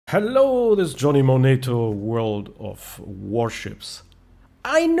Hello, this is Johnny Monato, World of Warships.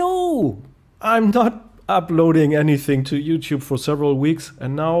 I know I'm not uploading anything to YouTube for several weeks,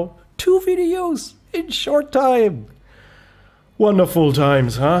 and now 2 videos in short time. Wonderful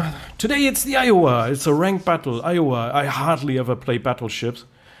times, huh? Today it's the Iowa. It's a ranked battle. Iowa. I hardly ever play battleships.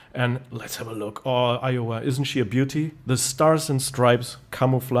 And let's have a look. Oh, Iowa, isn't she a beauty? The stars and stripes,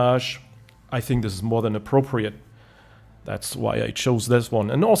 camouflage. I think this is more than appropriate. That's why I chose this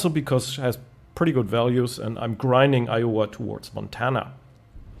one. And also because it has pretty good values and I'm grinding Iowa towards Montana.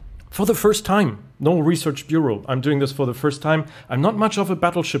 For the first time, no research bureau. I'm doing this for the first time. I'm not much of a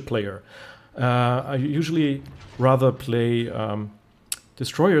battleship player. I usually rather play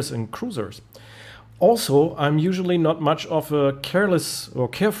destroyers and cruisers. Also, I'm usually not much of a careless or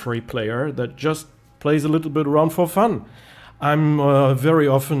carefree player that just plays a little bit around for fun. I'm very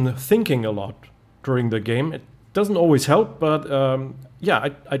often thinking a lot during the game. It doesn't always help, but yeah,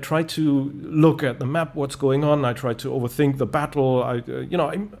 I try to look at the map, what's going on. I try to overthink the battle.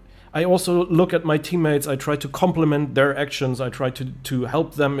 I also look at my teammates. I try to complement their actions. I try to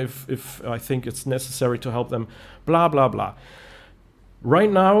help them if I think it's necessary to help them. Blah, blah, blah.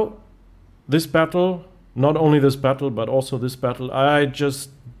 Right now, this battle, not only this battle, but also this battle, I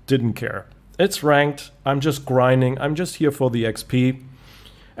just didn't care. It's ranked. I'm just grinding. I'm just here for the XP.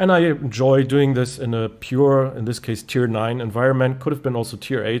 And I enjoy doing this in a pure, in this case, tier 9 environment. Could have been also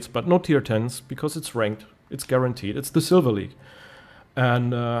tier 8s, but no tier 10s because it's ranked. It's guaranteed. It's the Silver League.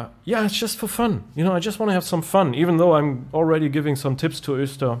 And yeah, it's just for fun. You know, I just want to have some fun, even though I'm already giving some tips to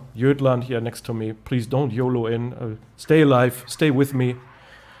Öster Jötland here next to me. Please don't YOLO in. Stay alive. Stay with me.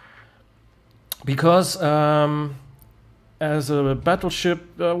 Because as a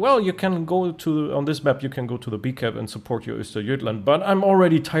battleship, well, you can go to, on this map, you can go to the BCAP and support your Öster Jötland. But I'm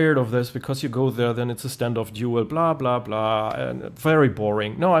already tired of this because you go there, then it's a standoff duel, blah, blah, blah, and very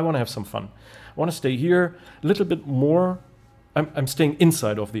boring. No, I want to have some fun. I want to stay here a little bit more. I'm staying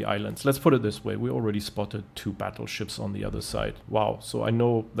inside of the islands. Let's put it this way. We already spotted 2 battleships on the other side. Wow. So I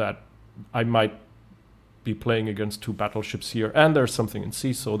know that I might be playing against 2 battleships here. And there's something in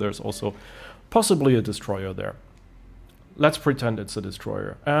C, so there's also possibly a destroyer there. Let's pretend it's a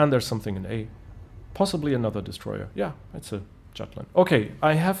destroyer. And there's something in A. Possibly another destroyer. Yeah, it's a Jutland. Okay,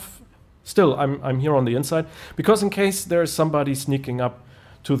 I have... Still, I'm here on the inside. Because in case there's somebody sneaking up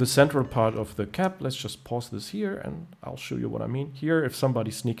to the central part of the cap, let's just pause this here and I'll show you what I mean. Here, if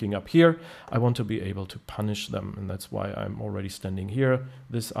somebody's sneaking up here, I want to be able to punish them. And that's why I'm already standing here.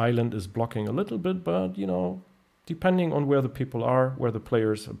 This island is blocking a little bit, but, you know, depending on where the people are, where the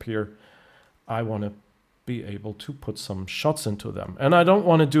players appear, I want to be able to put some shots into them. And I don't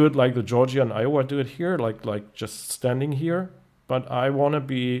want to do it like the Georgia and Iowa do it here, like just standing here, but I want to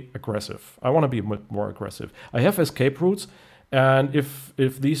be aggressive. I want to be a bit more aggressive. I have escape routes, and if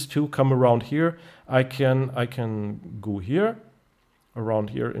these 2 come around here, I can go here, around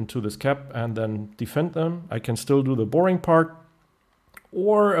here into this cap and then defend them. I can still do the boring part,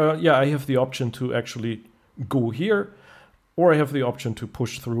 or yeah, I have the option to actually go here, or I have the option to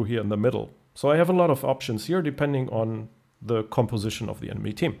push through here in the middle. So I have a lot of options here depending on the composition of the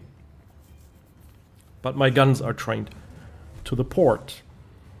enemy team. But my guns are trained to the port.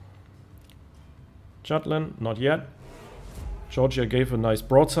 Jutland, not yet. Georgia gave a nice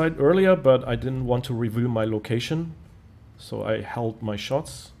broadside earlier, but I didn't want to reveal my location, so I held my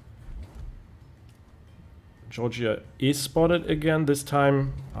shots. Georgia is spotted again this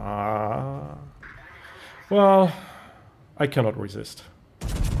time. Well, I cannot resist.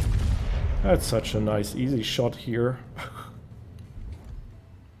 That's such a nice, easy shot here.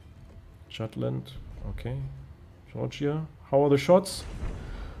 Jutland, okay. Georgia, how are the shots?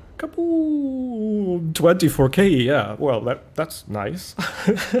 Kaboom! 24k, yeah. Well, that's nice.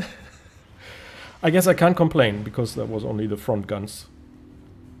 I guess I can't complain because that was only the front guns.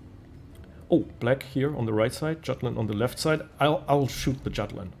 Oh, black here on the right side, Jutland on the left side. I'll shoot the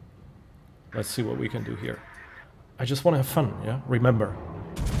Jutland. Let's see what we can do here. I just want to have fun, yeah? Remember.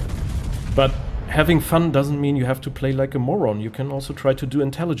 But having fun doesn't mean you have to play like a moron. You can also try to do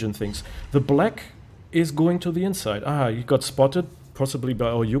intelligent things. The black is going to the inside. Ah, he got spotted, possibly by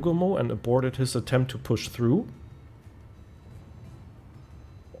our Yugomo, and aborted his attempt to push through.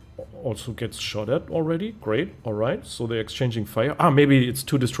 Also gets shot at already. Great, all right. So they're exchanging fire. Ah, maybe it's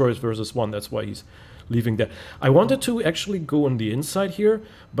 2 destroyers versus 1. That's why he's leaving there. I wanted to actually go on the inside here,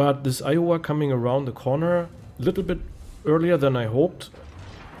 but this Iowa coming around the corner a little bit earlier than I hoped.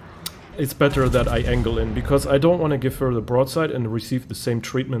 It's better that I angle in because I don't want to give her the broadside and receive the same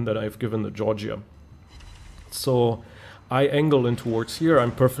treatment that I've given the Georgia. So I angle in towards here.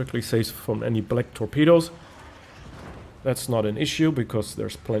 I'm perfectly safe from any black torpedoes. That's not an issue because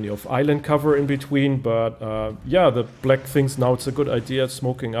there's plenty of island cover in between. But yeah, the black thinks now it's a good idea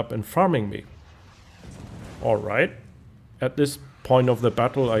smoking up and farming me. All right. At this point of the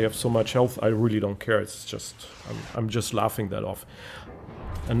battle, I have so much health, I really don't care. It's just, I'm just laughing that off.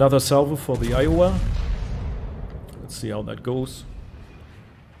 Another salvo for the Iowa. Let's see how that goes.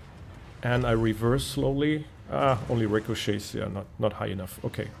 And I reverse slowly. Only ricochets, yeah, not high enough.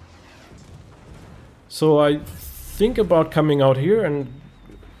 Okay. So I think about coming out here and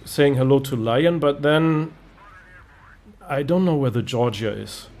saying hello to Lion, but then I don't know where the Georgia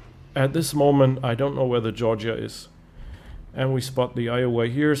is. At this moment, I don't know where the Georgia is. And we spot the Iowa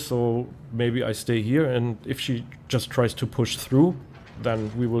here, so maybe I stay here, and if she just tries to push through,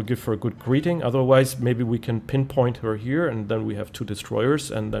 then we will give her a good greeting. Otherwise, maybe we can pinpoint her here, and then we have 2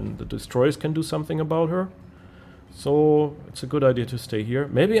 destroyers, and then the destroyers can do something about her. So it's a good idea to stay here.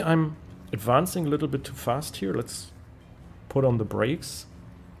 Maybe I'm advancing a little bit too fast here. Let's put on the brakes.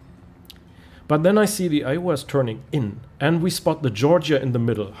 But then I see the Iowa is turning in, and we spot the Georgia in the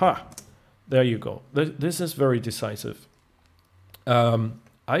middle. Ha! There you go. This is very decisive.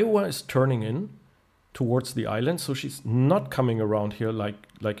 Iowa is turning in towards the island, so she's not coming around here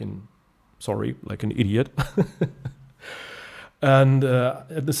like an idiot. And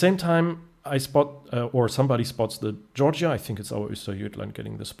at the same time, I spot, or somebody spots the Georgia. I think it's our Österjütland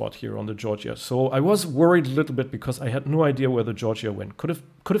getting the spot here on the Georgia. So I was worried a little bit because I had no idea where the Georgia went. Could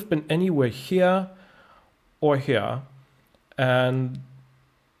have been anywhere here or here, and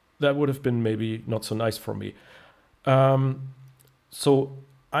that would have been maybe not so nice for me. So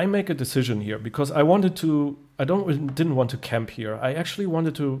I make a decision here because I didn't want to camp here. I actually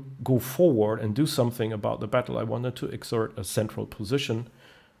wanted to go forward and do something about the battle. I wanted to exert a central position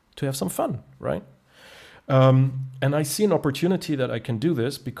to have some fun, right? And I see an opportunity that I can do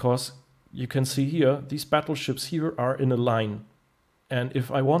this because you can see here, these battleships here are in a line. And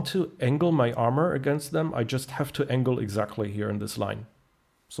if I want to angle my armor against them, I just have to angle exactly here in this line.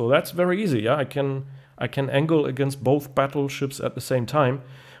 So that's very easy, yeah? I can angle against both battleships at the same time.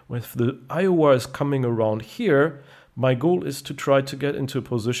 If the Iowa is coming around here, my goal is to try to get into a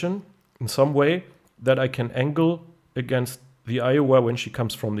position in some way that I can angle against the Iowa when she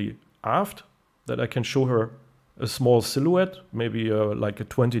comes from the aft, that I can show her a small silhouette, maybe like a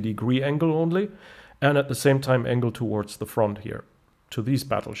 20-degree angle only, and at the same time angle towards the front here, to these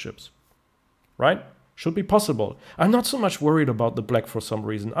battleships, right? Should be possible. I'm not so much worried about the black for some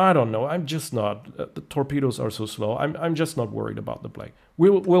reason. I don't know. I'm just not. The torpedoes are so slow. I'm just not worried about the black.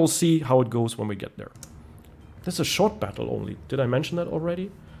 We'll see how it goes when we get there. This is a short battle only. Did I mention that already?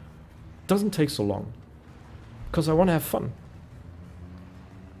 Doesn't take so long. Because I want to have fun.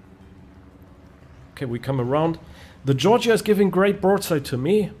 Okay, we come around. The Georgia is giving great broadside to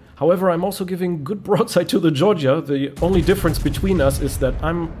me. However, I'm also giving good broadside to the Georgia. The only difference between us is that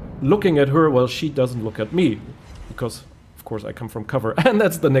I'm looking at her while she doesn't look at me. Because, of course, I come from cover. And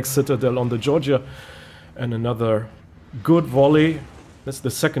that's the next citadel on the Georgia. And another good volley. That's the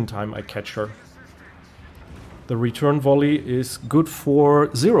second time I catch her. The return volley is good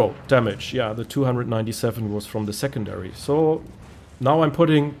for 0 damage. Yeah, the 297 was from the secondary. So now I'm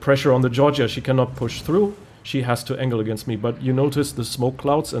putting pressure on the Georgia. She cannot push through. She has to angle against me. But you notice the smoke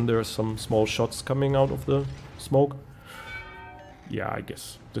clouds and there are some small shots coming out of the smoke. Yeah, I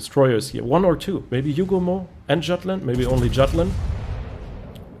guess. Destroyers here. 1 or 2. Maybe Yugomo and Jutland. Maybe only Jutland.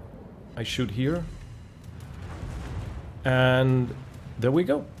 I shoot here. And there we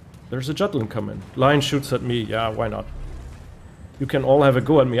go. There's a Jutland coming. Lion shoots at me. Yeah, why not? You can all have a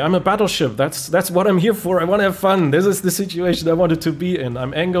go at me. I'm a battleship. That's what I'm here for. I want to have fun. This is the situation I wanted to be in.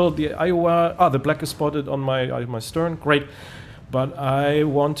 I'm angled. The Iowa... Ah, the black is spotted on my stern. Great. But I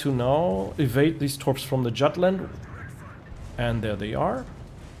want to now evade these torps from the Jutland. And there they are.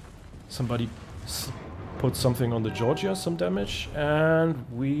 Somebody put something on the Georgia, some damage. And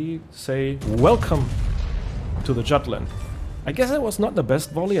we say, welcome to the Jutland. I guess it was not the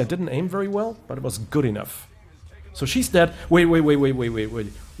best volley. I didn't aim very well, but it was good enough. So she's dead. Wait.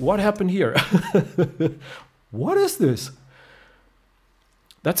 What happened here? What is this?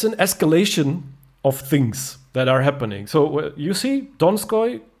 That's an escalation of things that are happening. So you see,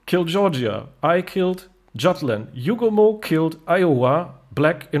 Donskoy killed Georgia. I killed Jutland. Yugomo killed Iowa.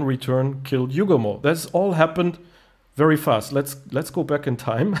 Black in return killed Yugomo. That's all happened very fast. Let's go back in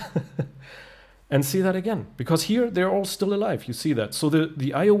time. And see that again, because here they're all still alive. You see that. So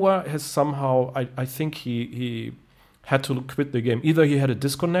the Iowa has somehow, I think he had to quit the game. Either he had a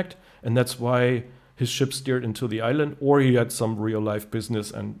disconnect, and that's why his ship steered into the island, or he had some real life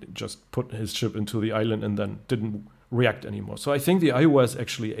business and just put his ship into the island and then didn't react anymore. So I think the Iowa is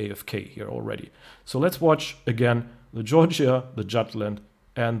actually AFK here already. So let's watch again the Georgia, the Jutland,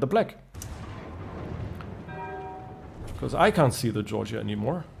 and the black. Because I can't see the Georgia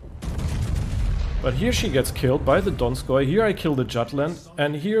anymore. But here she gets killed by the Donskoy. Here I kill the Jutland.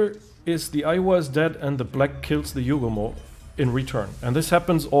 And here is the Iowa is dead and the black kills the Yugomo in return. And this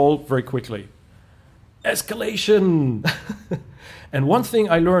happens all very quickly. Escalation! And one thing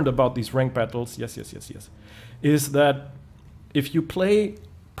I learned about these rank battles, yes, is that if you play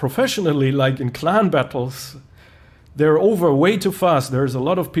professionally, like in clan battles, they're over way too fast. There's a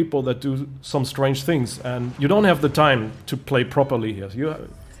lot of people that do some strange things, and you don't have the time to play properly here.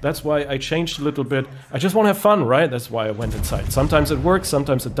 That's why I changed a little bit. I just want to have fun, right? That's why I went inside. Sometimes it works,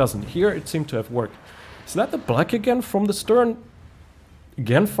 sometimes it doesn't. Here it seemed to have worked. Is that the black again from the stern?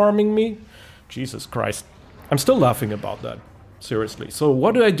 Again farming me? Jesus Christ. I'm still laughing about that. Seriously. So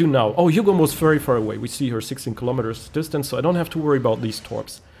what do I do now? Oh, Yugomo's very far away. We see her 16 kilometers distance, so I don't have to worry about these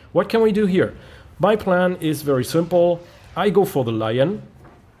torps. What can we do here? My plan is very simple. I go for the lion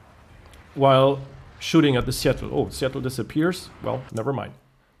while shooting at the Seattle. Oh, Seattle disappears. Well, never mind.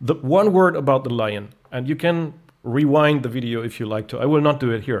 The one word about the lion, and you can rewind the video if you like to. I will not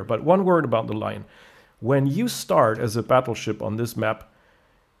do it here, but one word about the lion. When you start as a battleship on this map,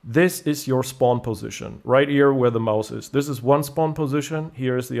 this is your spawn position, right here where the mouse is. This is one spawn position,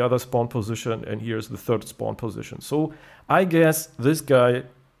 here is the other spawn position, and here's the third spawn position. So I guess this guy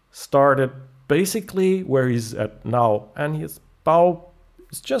started basically where he's at now, and his bow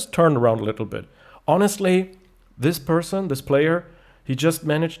is just turned around a little bit. Honestly, this person, this player, he just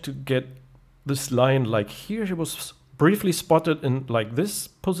managed to get this lion like here. He was briefly spotted in like this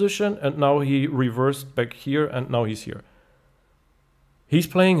position, and now he reversed back here, and now he's here. He's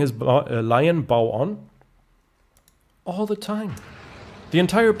playing his lion bow on all the time. The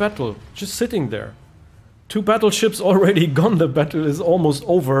entire battle, just sitting there. 2 battleships already gone, the battle is almost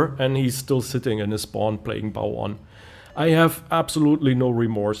over, and he's still sitting in his spawn playing bow on. I have absolutely no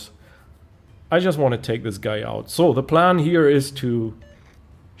remorse. I just want to take this guy out. So the plan here is to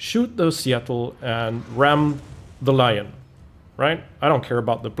shoot the Seattle and ram the lion, right? I don't care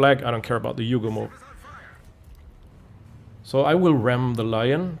about the black, I don't care about the Yugomo. So I will ram the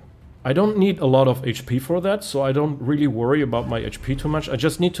lion. I don't need a lot of HP for that, so I don't really worry about my HP too much. I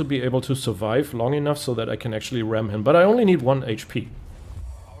just need to be able to survive long enough so that I can actually ram him. But I only need 1 HP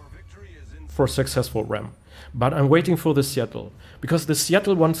for a successful ram. But I'm waiting for the Seattle, because the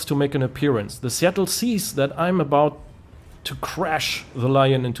Seattle wants to make an appearance. The Seattle sees that I'm about to crash the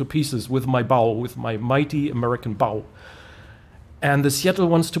lion into pieces with my bow, with my mighty American bow. And the Seattle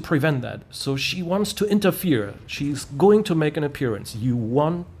wants to prevent that. So she wants to interfere. She's going to make an appearance. You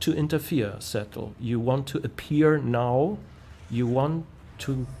want to interfere, Seattle. You want to appear now. You want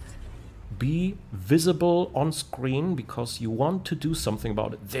to be visible on screen because you want to do something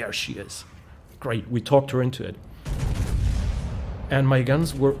about it. There she is. Great, we talked her into it. And my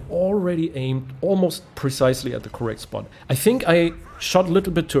guns were already aimed almost precisely at the correct spot. I think I shot a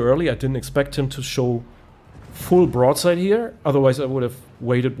little bit too early. I didn't expect him to show full broadside here, otherwise I would have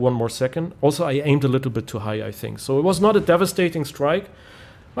waited 1 more second. Also, I aimed a little bit too high, I think. So it was not a devastating strike,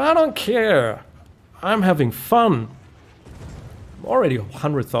 but I don't care. I'm having fun. Already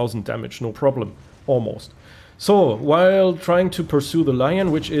 100,000 damage, no problem, almost. So, while trying to pursue the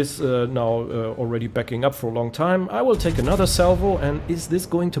lion, which is now already backing up for a long time, I will take another salvo, and is this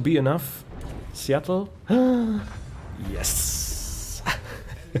going to be enough? Seattle? Yes!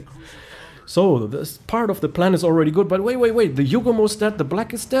 So, this part of the plan is already good, but wait, the Yugomo's dead, the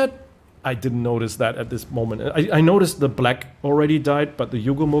black is dead? I didn't notice that at this moment. I noticed the black already died, but the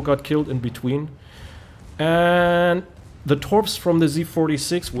Yugomo got killed in between. And the torps from the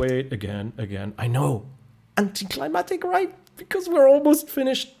Z46, wait, again, I know. Anticlimactic, right? Because we're almost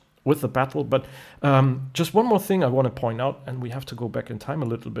finished with the battle, but just one more thing I want to point out, and we have to go back in time a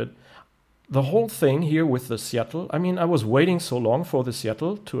little bit. The whole thing here with the Seattle, I mean, I was waiting so long for the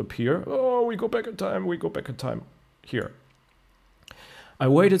Seattle to appear. Oh, we go back in time, here. I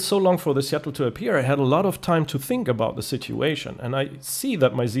waited so long for the Seattle to appear, I had a lot of time to think about the situation, and I see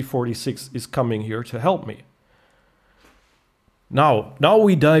that my Z46 is coming here to help me. Now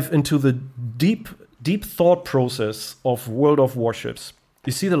we dive into the deep thought process of World of Warships.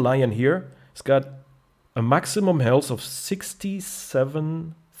 You see the lion here? It's got a maximum health of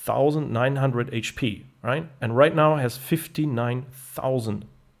 67,900 HP, right? And right now it has 59,000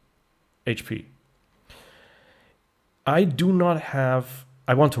 HP. I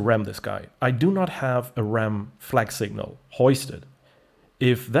want to ram this guy. I do not have a ram flag signal hoisted.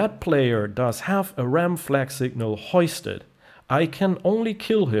 If that player does have a ram flag signal hoisted, I can only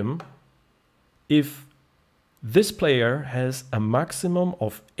kill him if this player has a maximum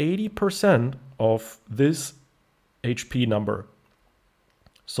of 80% of this HP number.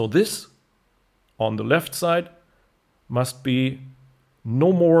 So this on the left side must be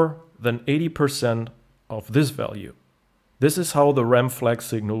no more than 80% of this value. This is how the RAM flag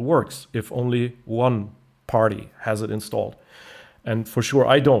signal works if only one party has it installed. And for sure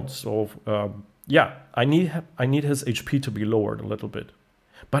I don't. So yeah, I need his HP to be lowered a little bit.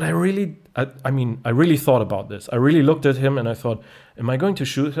 But I really thought about this. I really looked at him and I thought, am I going to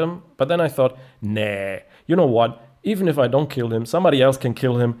shoot him? But then I thought, nah, you know what? Even if I don't kill him, somebody else can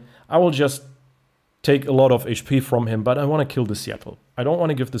kill him. I will just take a lot of HP from him, but I want to kill the Seattle. I don't want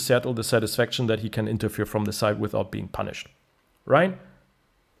to give the Seattle the satisfaction that he can interfere from the side without being punished, right?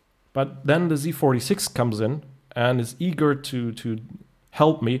 But then the Z46 comes in and is eager to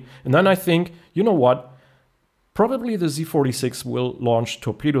help me. And then I think, you know what? Probably the Z46 will launch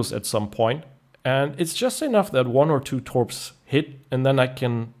torpedoes at some point, and it's just enough that 1 or 2 torps hit, and then I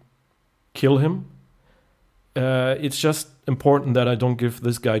can kill him. It's just important that I don't give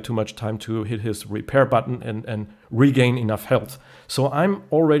this guy too much time to hit his repair button and regain enough health. So I'm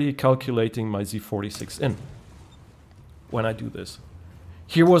already calculating my Z46 in when I do this.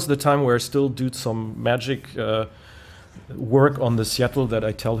 Here was the time where I still do some magic work on the Seattle that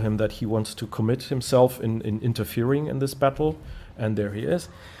I tell him that he wants to commit himself in interfering in this battle, and there he is.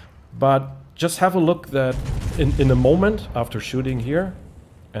 But just have a look that in a moment after shooting here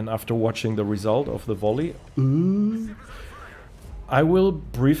and after watching the result of the volley, I will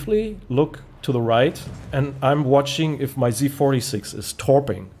briefly look to the right and I'm watching if my Z46 is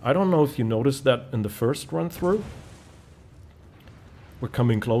torping. I don't know if you noticed that in the first run through. We're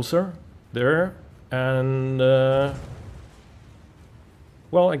coming closer there, and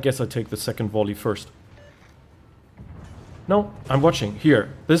well, I guess I take the second volley first. No, I'm watching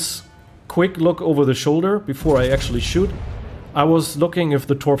here. This quick look over the shoulder before I actually shoot. I was looking if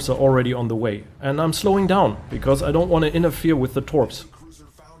the torps are already on the way, and I'm slowing down because I don't want to interfere with the torps.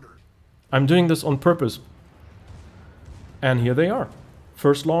 I'm doing this on purpose. And here they are.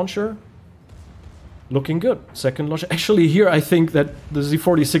 First launcher, looking good. Second launcher. Actually, here I think that the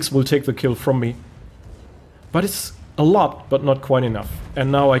Z46 will take the kill from me. But it's a lot, but not quite enough. And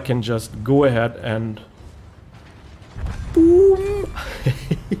now I can just go ahead and... boom!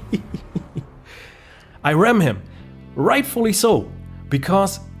 I ram him. Rightfully so.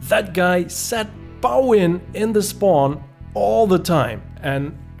 Because that guy sat bow in the spawn all the time.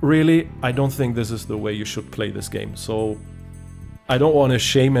 And really, I don't think this is the way you should play this game. So I don't want to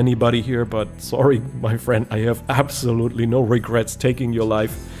shame anybody here, but sorry, my friend, I have absolutely no regrets taking your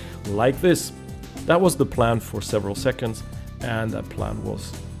life like this. That was the plan for several seconds, and that plan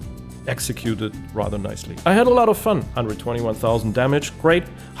was executed rather nicely. I had a lot of fun. 121,000 damage, great.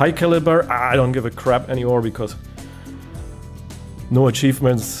 High caliber, I don't give a crap anymore because no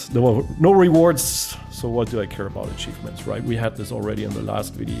achievements, no rewards. So what do I care about achievements, right? We had this already in the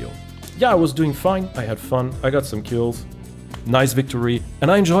last video. Yeah, I was doing fine. I had fun. I got some kills. Nice victory,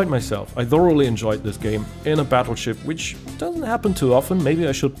 and I enjoyed myself. I thoroughly enjoyed this game in a battleship, which doesn't happen too often. Maybe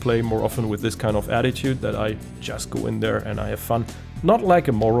I should play more often with this kind of attitude, that I just go in there and I have fun. Not like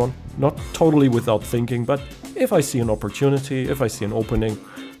a moron, not totally without thinking, but if I see an opportunity, if I see an opening,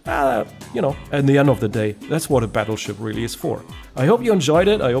 you know, at the end of the day, that's what a battleship really is for. I hope you enjoyed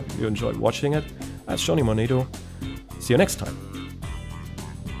it. I hope you enjoyed watching it. That's Johnny Moneto. See you next time.